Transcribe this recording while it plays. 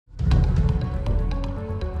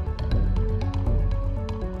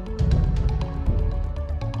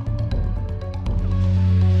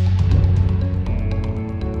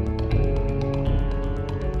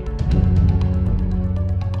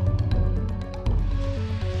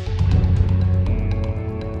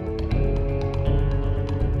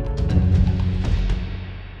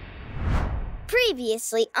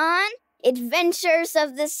Previously on Adventures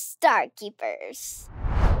of the StarKeepers.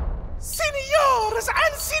 Senores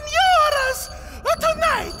and senoras,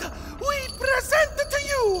 tonight we present to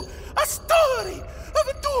you a story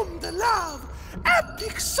of doomed love,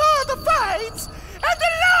 epic sword fights, and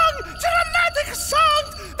a long, dramatic song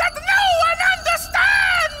that no one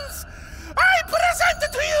understands! I present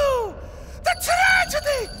to you the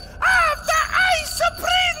tragedy of the Ice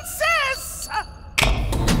Princess!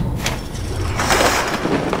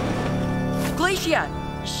 Glacia,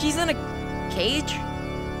 she's in a cage?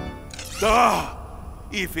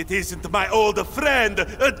 If it isn't my old friend,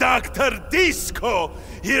 Dr. Disco,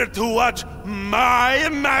 here to watch my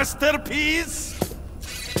masterpiece?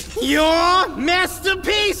 Your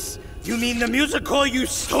masterpiece? You mean the musical you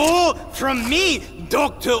stole from me,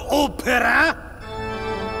 Dr. Opera?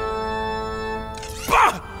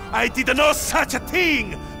 Bah! I did no such a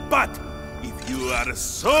thing! But if you are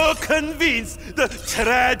so convinced the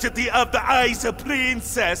tragedy of the Ice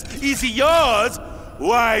Princess is yours,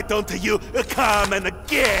 why don't you come and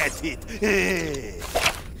get it?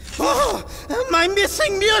 Oh, my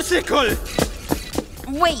missing musical!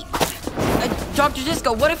 Wait! Dr.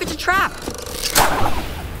 Disco, what if it's a trap?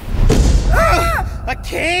 A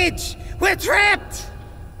cage! We're trapped!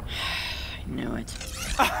 I knew it.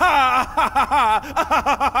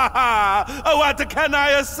 What can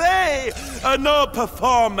I say? No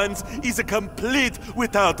performance is complete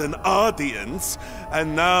without an audience.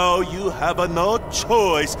 And now you have no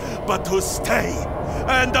choice but to stay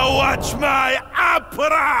and watch my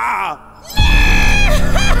opera!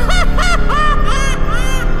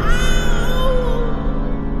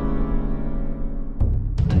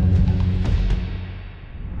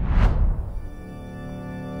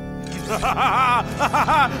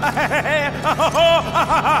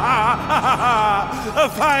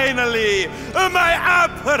 Finally, my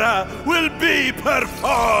opera will be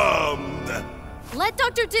performed! Let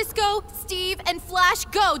Dr. Disco, Steve, and Flash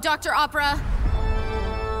go, Dr. Opera!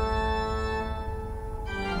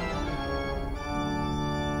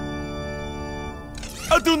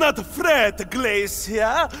 Do not fret,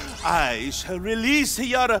 Glacia. I shall release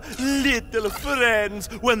your little friends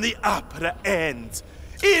when the opera ends.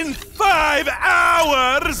 In 5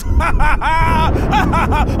 hours!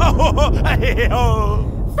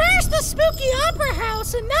 First the spooky opera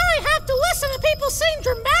house, and now I have to listen to people sing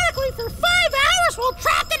dramatically for 5 hours while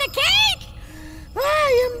trapped in a cage?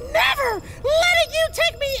 I am never letting you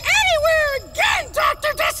take me anywhere again,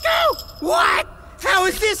 Dr. Disco! What? How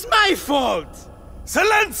is this my fault?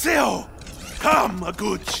 Silencio! Come,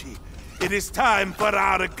 Gucci. It is time for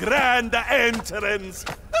our grand entrance.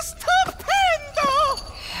 Stupendo!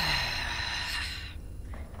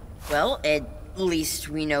 Well, at least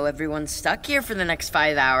we know everyone's stuck here for the next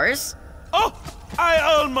 5 hours. Oh, I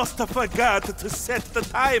almost forgot to set the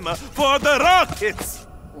timer for the rockets.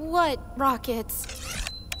 What rockets?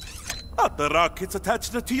 Oh, the rockets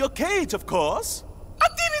attached to your cage, of course.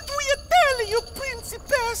 Didn't we tell you,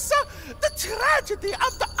 Principessa? The tragedy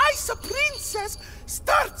of the Ice Princess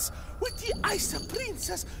starts with the Ice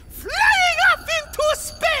Princess flying off into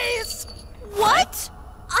space! What?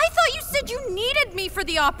 I thought you said you needed me for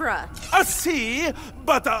the opera! See?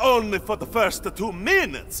 But only for the first 2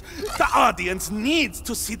 minutes. The audience needs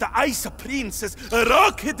to see the Ice Princess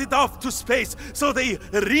rocketed off to space so they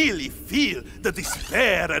really feel the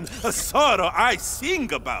despair and sorrow I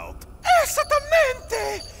sing about.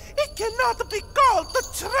 Exactamente! It cannot be called the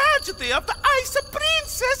tragedy of the Ice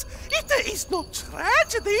Princess if there is no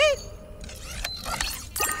tragedy.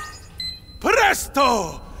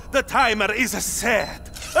 Presto! The timer is set.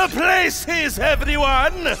 Places,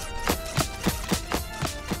 everyone!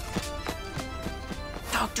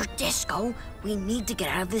 Dr. Disco, we need to get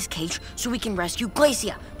out of this cage so we can rescue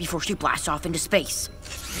Glacia before she blasts off into space.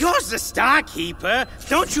 You're the StarKeeper.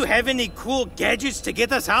 Don't you have any cool gadgets to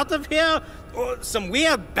get us out of here? Or some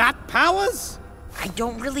weird bat powers? I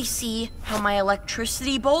don't really see how my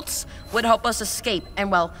electricity bolts would help us escape. And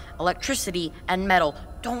well, electricity and metal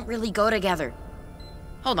don't really go together.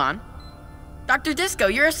 Hold on. Dr. Disco,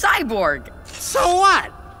 you're a cyborg! So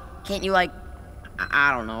what? Can't you, like,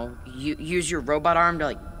 I don't know, use your robot arm to,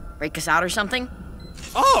 like, break us out or something?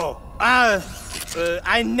 Oh,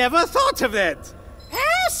 I never thought of that.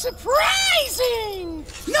 How surprising!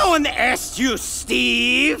 No one asked you,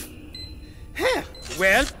 Steve. Huh,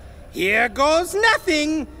 well, here goes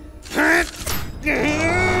nothing.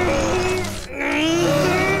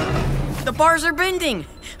 The bars are bending!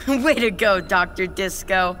 Way to go, Dr.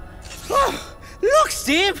 Disco. Oh, look,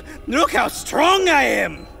 Steve! Look how strong I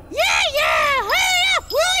am! Yeah! Hurry up,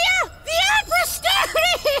 will ya? The opera's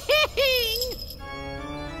starting!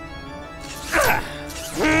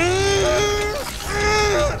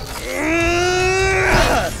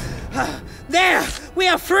 There! We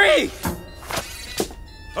are free!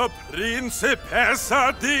 A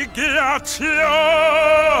principessa di ghiaccio!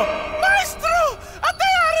 Maestro!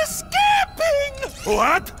 They are escaping!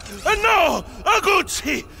 What? No!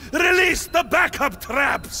 Gucci! Release the backup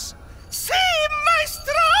traps! See,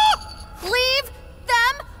 Maestro! Leave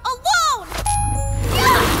them alone!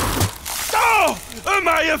 Oh!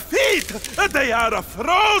 My feet! They are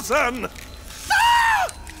frozen! Ah!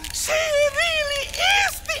 She really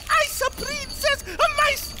is the Ice Princess,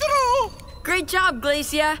 Maestro! Great job,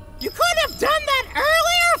 Glacia. You could have done that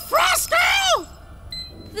earlier, Frosco!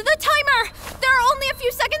 The timer! There are only a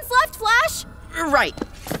few seconds left, Flash! Right.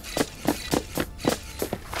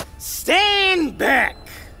 Stand back!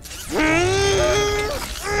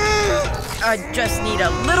 I just need a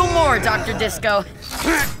little more, Dr. Disco.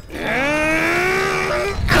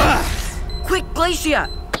 Quick, Glacia!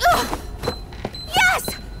 Yes!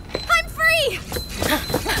 I'm free!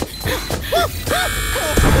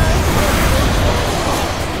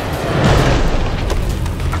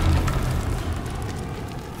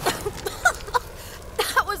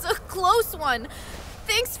 That was a close one.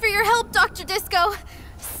 Thanks for your help, Dr. Disco.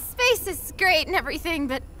 Space is great and everything,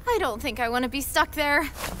 but I don't think I want to be stuck there.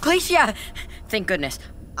 Glacia! Thank goodness.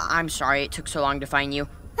 I'm sorry it took so long to find you.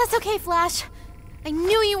 That's okay, Flash. I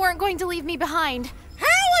knew you weren't going to leave me behind. How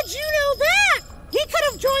would you know that? He could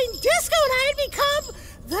have joined Disco and I had become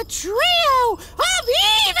the trio of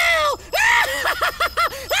evil!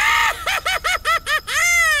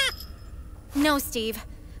 No, Steve.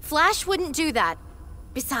 Flash wouldn't do that.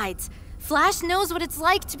 Besides, Flash knows what it's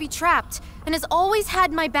like to be trapped and has always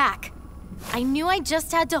had my back. I knew I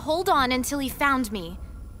just had to hold on until he found me.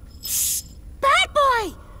 Bad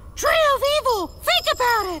boy! Trio of evil! Think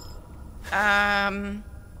about it!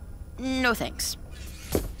 No thanks.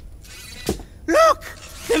 Look!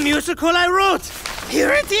 The musical I wrote!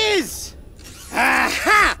 Here it is!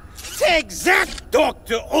 Aha! Take that,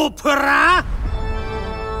 Dr. Opera!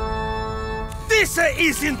 This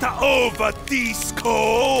isn't over,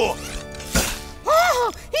 Disco!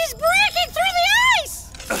 Oh! He's breaking through the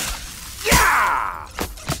ice! Yeah!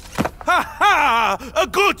 Ha ha!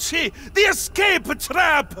 Gucci, the escape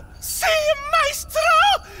trap! See, Maestro?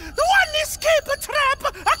 One escape trap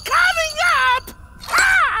coming up!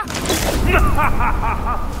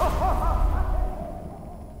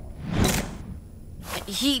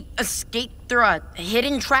 He escaped through a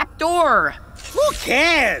hidden trapdoor. Who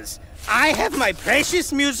cares? I have my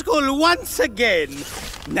precious musical once again.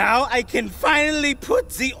 Now I can finally put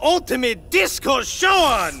the ultimate disco show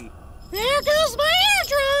on. There goes my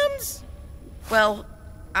eardrums! Well,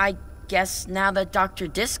 I guess now that Dr.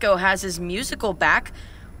 Disco has his musical back,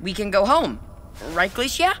 we can go home. Right,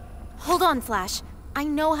 Glacia? Hold on, Flash. I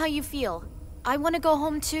know how you feel. I want to go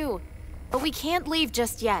home too. But we can't leave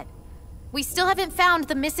just yet. We still haven't found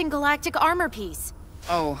the missing galactic armor piece.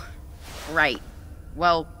 Oh, right.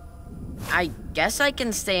 Well, I guess I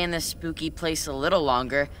can stay in this spooky place a little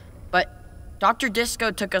longer, but Dr.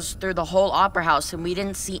 Disco took us through the whole opera house and we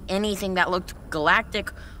didn't see anything that looked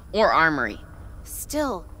galactic or armory.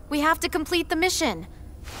 Still, we have to complete the mission.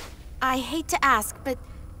 I hate to ask, but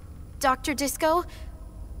Dr. Disco,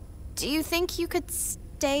 do you think you could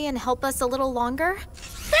stay and help us a little longer?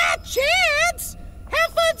 Fat chance!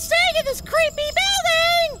 Have fun staying in this creepy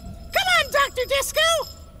building! Come on, Dr. Disco!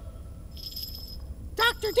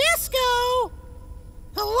 Dr. Disco!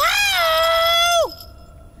 Hello?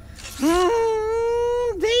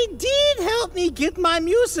 They did help me get my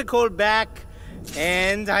musical back.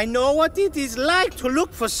 And I know what it is like to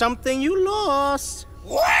look for something you lost.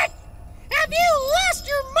 What? Have you lost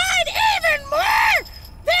your mind even more?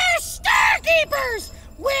 They're StarKeepers!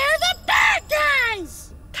 We're the bad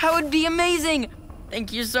guys! That would be amazing!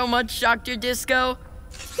 Thank you so much, Dr. Disco.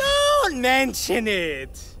 Don't mention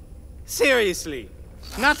it. Seriously,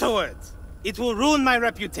 not a word. It will ruin my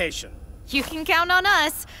reputation. You can count on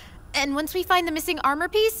us. And once we find the missing armor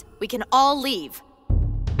piece, we can all leave.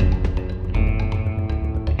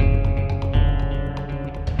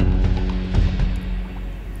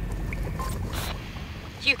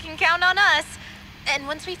 You can count on us. And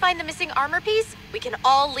once we find the missing armor piece, we can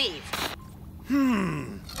all leave.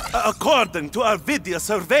 According to our video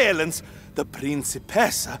surveillance, the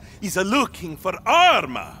Principessa is looking for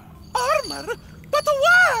armor. Armor? But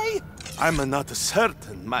why? I'm not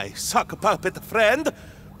certain, my sock puppet friend,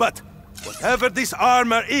 but whatever this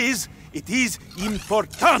armor is, it is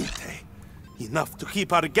importante. Enough to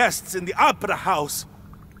keep our guests in the opera house.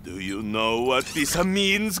 Do you know what this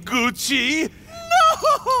means, Gucci?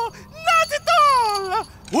 No, not at all!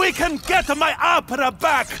 We can get my opera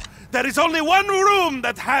back! There is only one room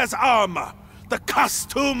that has armor. the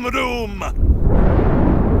costume room.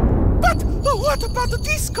 But what about the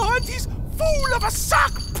Disco and his fool of a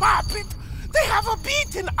sock puppet? They have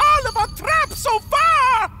beaten all of our traps so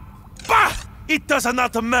far! Bah! It does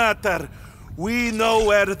not matter. We know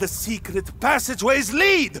where the secret passageways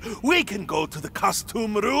lead. We can go to the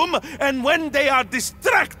costume room, and when they are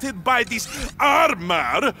distracted by this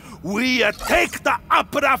armor, we take the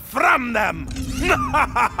opera from them.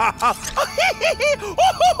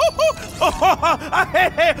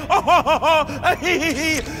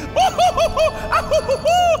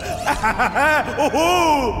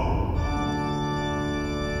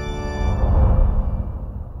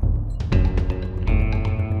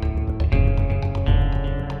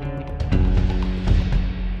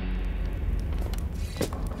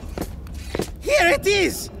 Here it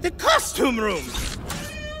is! The costume room!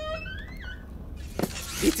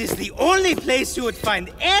 It is the only place you would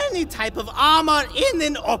find any type of armor in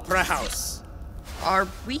an opera house. Are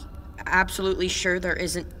we absolutely sure there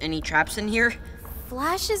isn't any traps in here?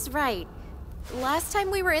 Flash is right. Last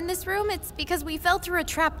time we were in this room, it's because we fell through a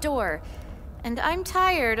trap door. And I'm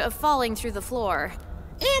tired of falling through the floor.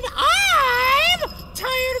 And I'm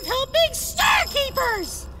tired of helping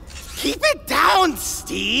StarKeepers! Keep it down,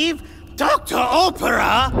 Steve! Dr.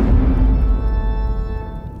 Opera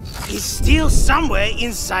is still somewhere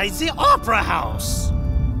inside the opera house.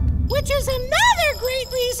 Which is another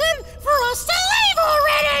great reason for us to leave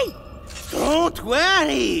already! Don't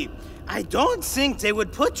worry. I don't think they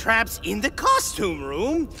would put traps in the costume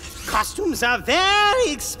room. Costumes are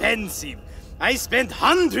very expensive. I spent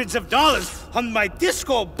hundreds of dollars on my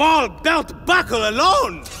disco ball belt buckle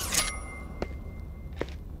alone.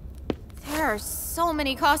 There are so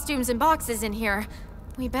many costumes and boxes in here.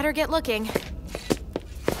 We better get looking.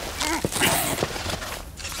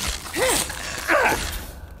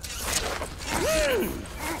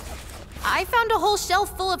 I found a whole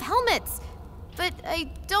shelf full of helmets, but I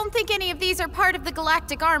don't think any of these are part of the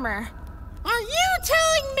galactic armor. Are you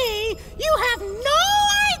telling me you have no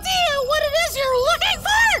idea what it is you're looking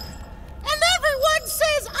for? And everyone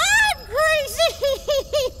says I'm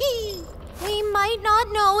crazy! We might not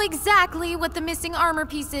know exactly what the missing armor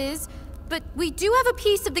piece is, but we do have a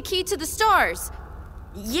piece of the key to the stars.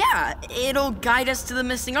 Yeah, it'll guide us to the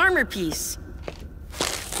missing armor piece.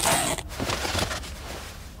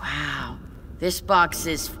 Wow, this box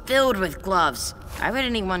is filled with gloves. Why would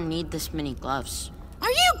anyone need this many gloves? Are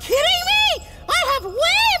you kidding me? I have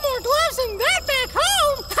way more gloves than that back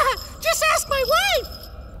home! Just ask my wife!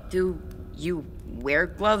 Do you wear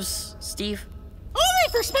gloves, Steve? Only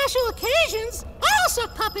for special occasions. All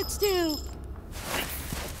sock puppets do.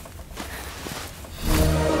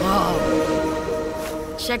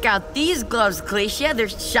 Whoa. Check out these gloves, Glacia. They're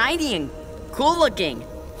shiny and cool looking.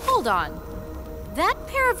 Hold on. That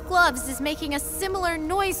pair of gloves is making a similar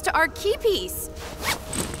noise to our key piece.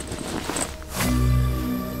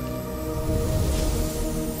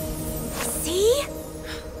 See?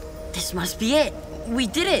 This must be it. We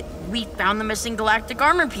did it. We found the missing galactic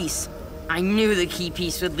armor piece. I knew the key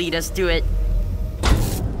piece would lead us to it. Who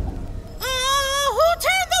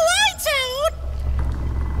turned the lights out?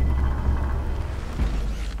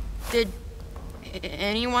 Did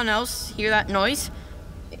anyone else hear that noise?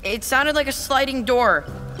 It sounded like a sliding door.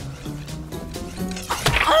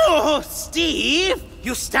 Oh, Steve!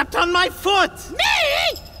 You stepped on my foot! Me?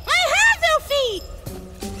 I have no feet!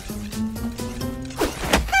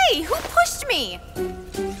 Hey, who pushed me?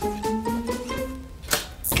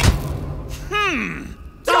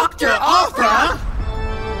 Dr. Opera!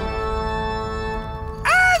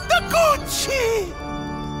 And the Gucci!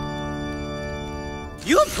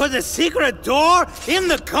 You put a secret door in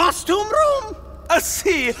the costume room?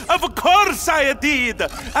 See, of course I did.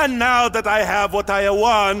 And now that I have what I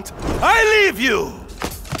want, I leave you.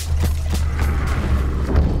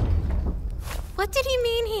 What did he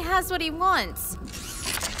mean he has what he wants?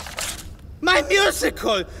 My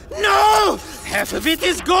musical! No! Half of it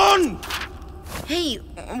is gone! Hey,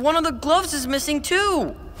 one of the gloves is missing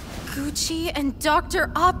too. Gucci and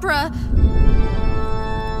Dr. Opera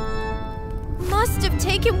must have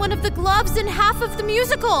taken one of the gloves and half of the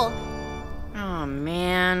musical. Oh,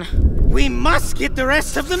 man. We must get the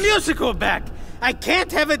rest of the musical back. I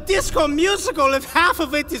can't have a disco musical if half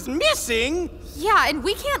of it is missing. Yeah, and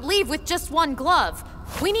we can't leave with just one glove.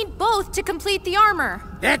 We need both to complete the armor.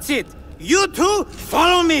 That's it. You two,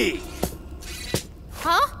 follow me.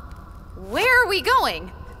 Huh? Where are we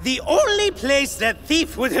going? The only place that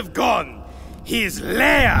thief would have gone. His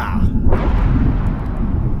lair.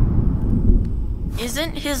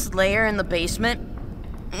 Isn't his lair in the basement?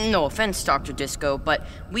 No offense, Dr. Disco, but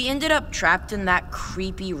we ended up trapped in that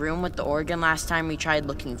creepy room with the organ last time we tried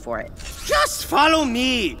looking for it. Just follow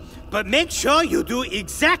me, but make sure you do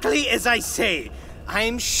exactly as I say.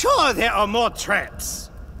 I'm sure there are more traps.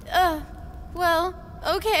 Well,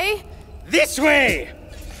 okay. This way!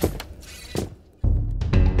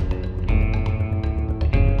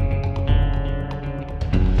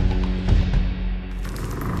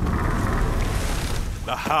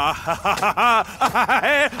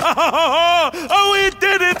 We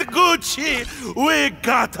did it, Gucci! We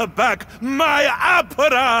got back my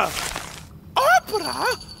opera! Opera?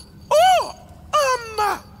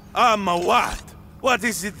 What? What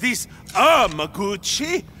is it, this,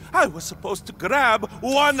 Gucci? I was supposed to grab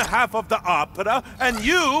one half of the opera, and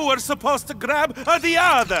you were supposed to grab the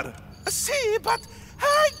other. See, but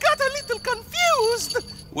I got a little confused.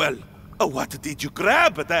 Well, what did you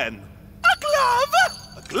grab then? A glove?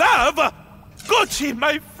 A glove? Gucci,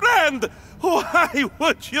 my friend, why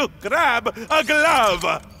would you grab a glove?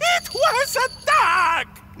 It was a duck!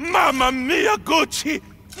 Mamma mia, Gucci!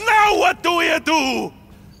 Now what do we do?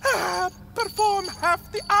 Perform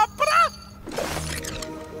half the opera?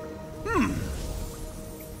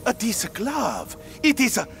 This glove, it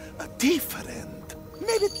is different.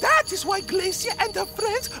 Maybe that is why Glacia and her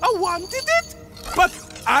friends wanted it? But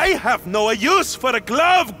I have no use for a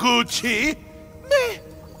glove, Gucci. May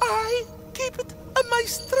I keep it,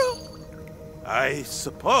 maestro? I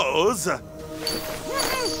suppose.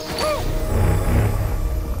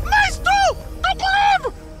 Maestro! The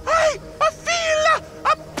glove! I feel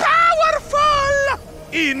powerful!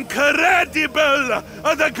 Incredible!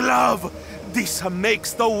 The glove! This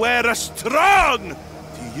makes the wearer strong! Do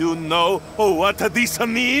you know what this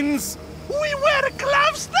means? We wear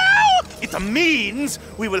gloves now? It means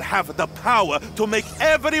we will have the power to make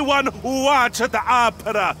everyone watch the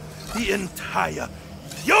opera. The entire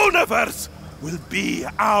universe will be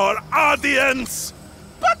our audience.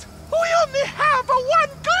 But we only have one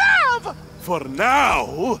glove! For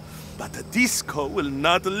now. But the disco will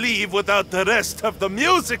not leave without the rest of the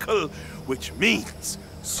musical, which means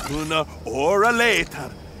sooner or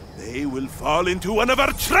later they will fall into one of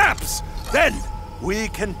our traps. Then we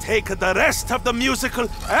can take the rest of the musical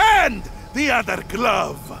and the other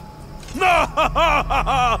glove.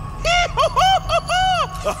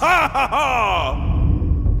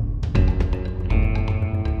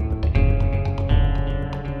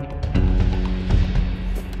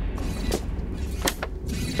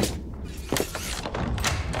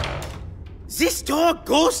 This door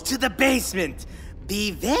goes to the basement.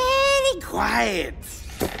 Be very quiet.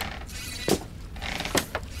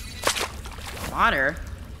 Water?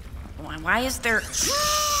 Why is there...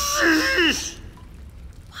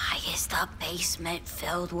 Why is the basement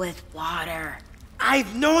filled with water?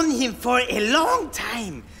 I've known him for a long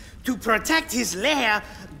time. To protect his lair,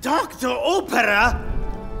 Dr. Opera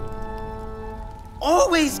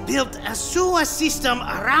always built a sewer system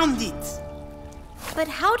around it. But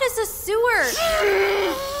how does a sewer...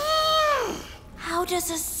 How does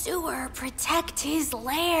a sewer protect his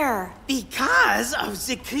lair? Because of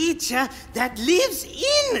the creature that lives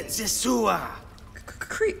in the sewer.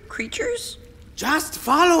 Creatures? Just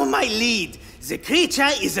follow my lead. The creature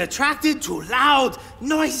is attracted to loud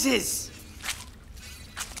noises.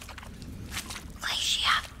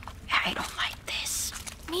 Glacia, I don't like this.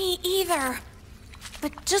 Me either.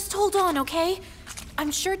 But just hold on, okay?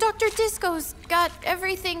 I'm sure Dr. Disco's got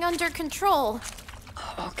everything under control.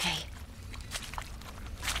 Okay.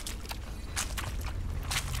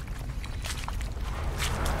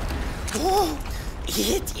 Oh,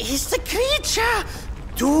 it is the creature.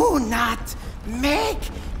 Do not make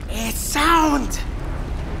a sound.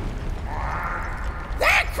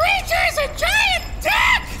 That creature is a giant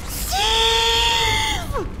duck!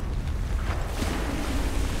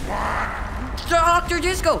 Dr.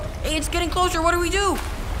 Disco, it's getting closer. What do we do?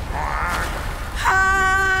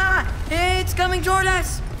 Ah! It's coming toward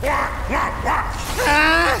us.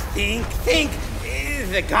 Think.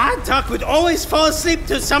 The guard duck would always fall asleep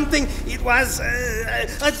to something. It was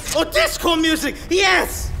disco music.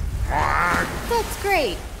 Yes. That's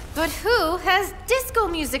great. But who has disco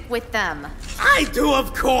music with them? I do,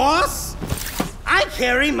 of course. I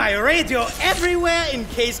carry my radio everywhere in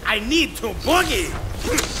case I need to boogie.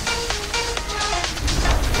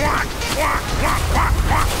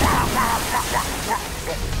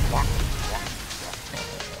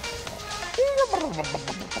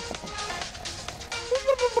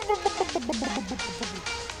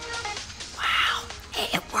 Wow,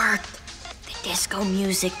 it worked. The disco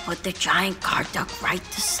music put the giant guard duck right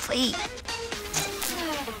to sleep.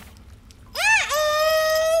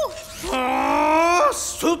 Oh,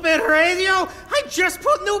 stupid radio? I just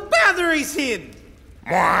put new batteries in.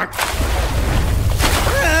 What?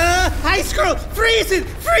 Ice Girl, freeze it!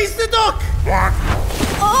 Freeze the duck! What?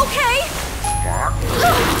 Okay.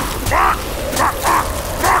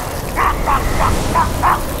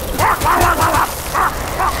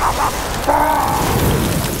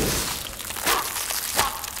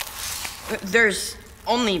 There's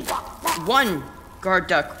only one guard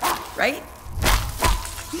duck, right?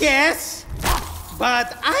 Yes,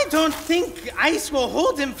 but I don't think Ice will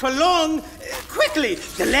hold him for long. Quickly,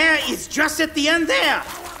 the lair is just at the end there.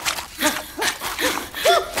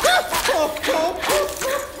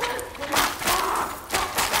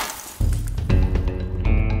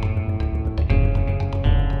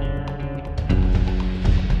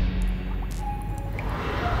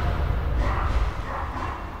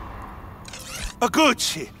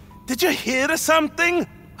 Gucci, did you hear something?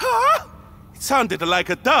 Huh? It sounded like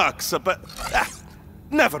a duck, but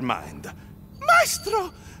never mind.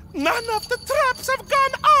 Maestro, none of the traps have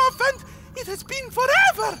gone off, and it has been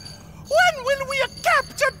forever. When will we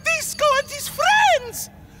capture Disco and his friends?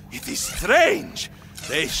 It is strange.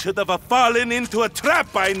 They should have fallen into a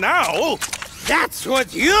trap by now. That's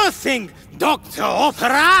what you think, Dr.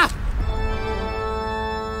 Opera!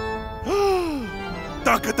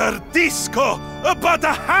 Dr. Disco, but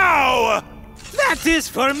how? That is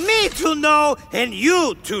for me to know and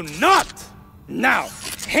you to not. Now,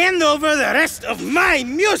 hand over the rest of my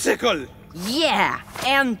musical. Yeah,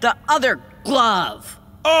 and the other glove.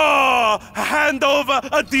 Oh, hand over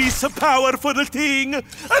this powerful thing?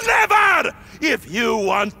 Never! If you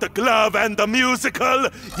want the glove and the musical,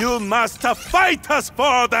 you must fight us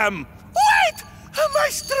for them. Wait!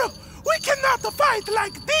 Maestro, we cannot fight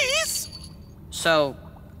like this! So,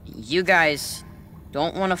 you guys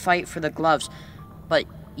don't want to fight for the gloves, but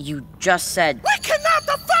you just said... We cannot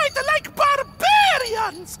fight like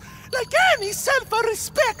barbarians! Like any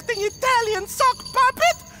self-respecting Italian sock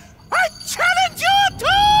puppet! I challenge you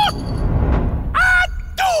to... a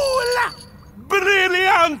duel!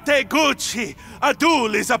 Brillante, Gucci! A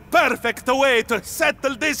duel is a perfect way to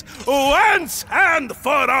settle this once and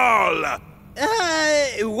for all!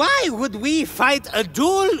 Why would we fight a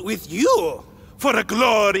duel with you? For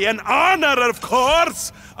glory and honor, of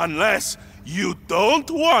course! Unless you don't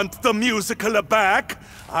want the musical back.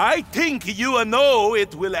 I think you know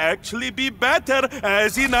it will actually be better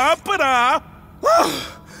as in opera.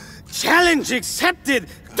 Challenge accepted,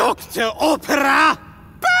 Dr. Opera!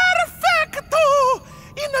 Perfecto!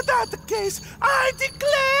 In that case, I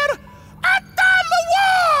declare a dumb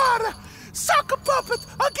war! Sock puppet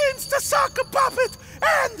against the sock puppet,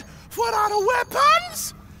 and for our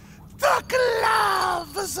weapons, the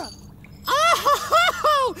gloves!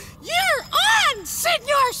 Oh, you're on,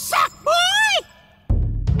 Senor Sockboy!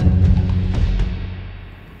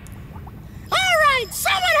 All right,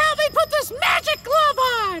 someone help me put this magic glove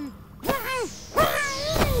on!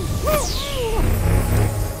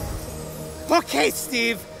 Okay,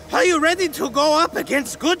 Steve, are you ready to go up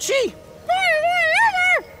against Gucci?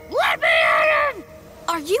 Let me in!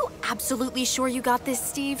 Are you absolutely sure you got this,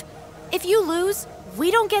 Steve? If you lose,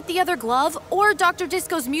 we don't get the other glove or Dr.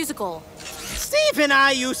 Disco's musical. Steve and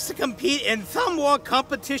I used to compete in thumb war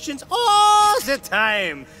competitions all the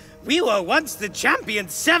time. We were once the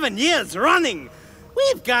champions 7 years running.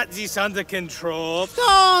 We've got this under control.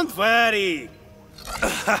 Don't worry.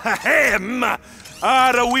 Ahem!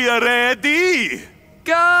 Are we ready?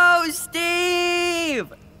 Go,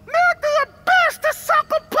 Steve! Make the best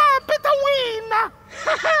sucker puppet win!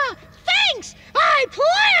 Thanks! I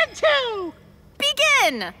plan to!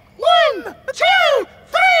 Begin! 1, 2,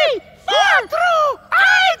 3, 4! Through!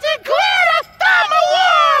 I declare a thumb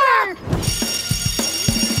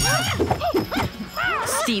war!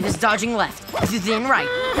 Steve is dodging left, then right.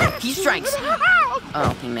 He strikes.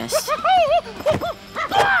 Oh, he missed.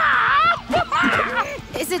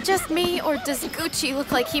 Is it just me, or does Gucci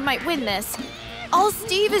look like he might win this? All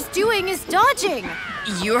Steve is doing is dodging.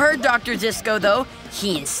 You heard Dr. Disco, though.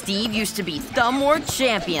 He and Steve used to be thumb war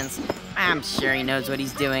champions. I'm sure he knows what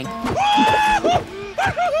he's doing.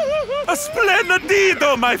 A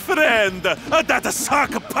splendido, my friend! That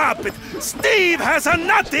sock puppet! Steve has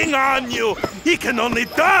nothing on you! He can only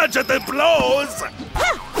dodge the blows!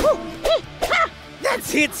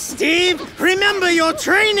 That's it, Steve! Remember your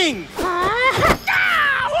training!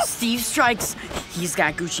 Steve strikes. He's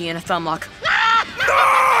got Gucci in a thumb lock.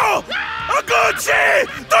 No! Gucci!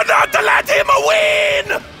 Do not let him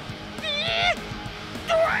win!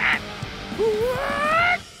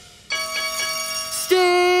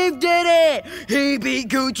 Steve did it! He beat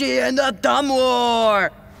Gucci in the thumb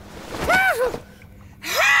war!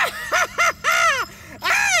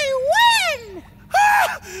 I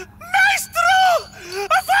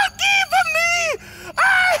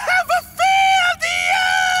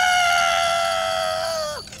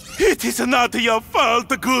It is not your fault,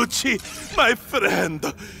 Gucci, my friend.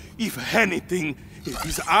 If anything, it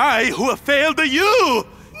is I who have failed you.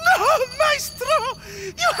 No, Maestro!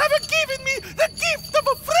 You have given me the gift of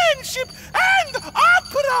friendship and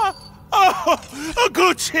opera! Oh,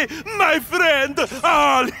 Gucci, my friend,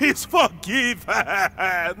 all is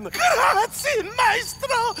forgiven. Grazie,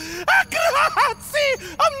 Maestro! Grazie!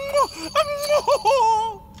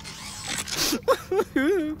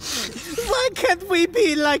 Why can't we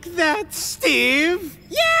be like that, Steve?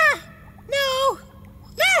 Yeah! No!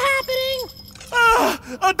 Not happening!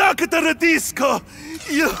 Dr. Disco,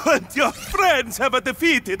 you and your friends have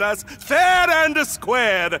defeated us fair and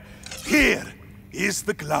square. Here is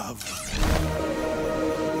the glove.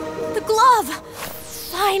 The glove!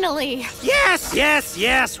 Finally! Yes, yes,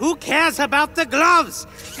 yes. Who cares about the gloves?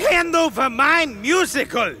 Hand over my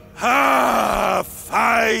musical. Ah,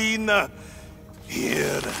 fine.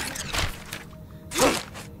 Here.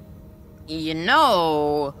 You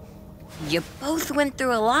know, you both went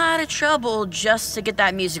through a lot of trouble just to get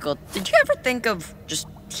that musical. Did you ever think of just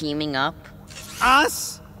teaming up?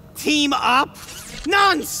 Us? Team up?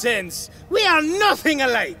 Nonsense! We are nothing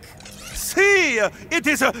alike. See, it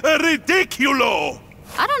is ridiculous.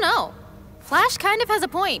 I don't know. Flash kind of has a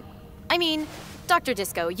point. I mean, Dr.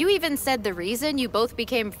 Disco, you even said the reason you both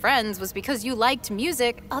became friends was because you liked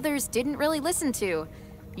music others didn't really listen to.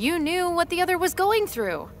 You knew what the other was going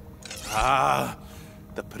through. Ah,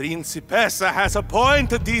 the Principessa has a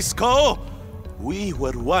point, Disco. We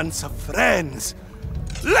were once friends.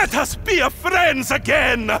 Let us be friends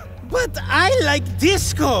again. But I like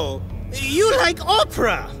disco. You like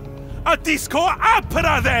opera. A disco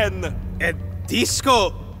opera, then. A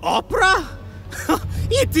disco opera?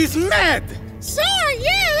 It is mad. So are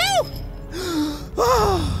you!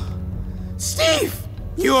 Oh, Steve,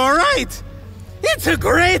 you are right. It's a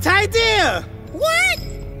great idea. What?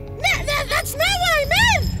 That's not what I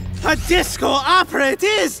meant! A disco opera it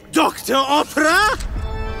is, Dr. Opera.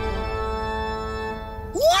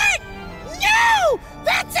 What? No!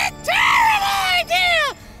 That's a terrible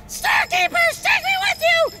idea! StarKeepers, take me with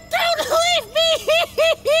you! Don't leave me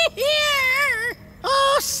here!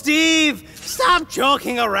 Oh, Steve, stop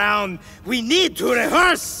joking around. We need to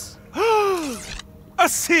rehearse.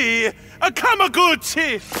 See, a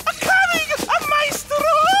Kamaguchi, a coming, a maestro.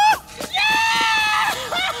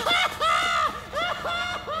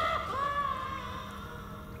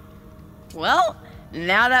 Well,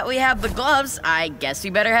 now that we have the gloves, I guess we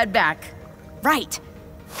better head back. Right.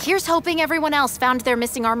 Here's hoping everyone else found their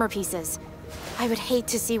missing armor pieces. I would hate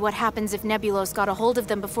to see what happens if Nebulos got a hold of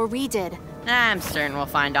them before we did. I'm certain we'll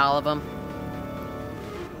find all of them.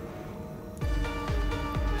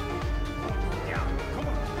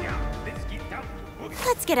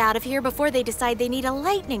 Let's get out of here before they decide they need a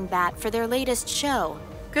lightning bat for their latest show.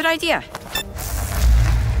 Good idea.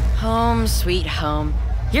 Home, sweet home.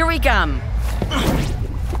 Here we come.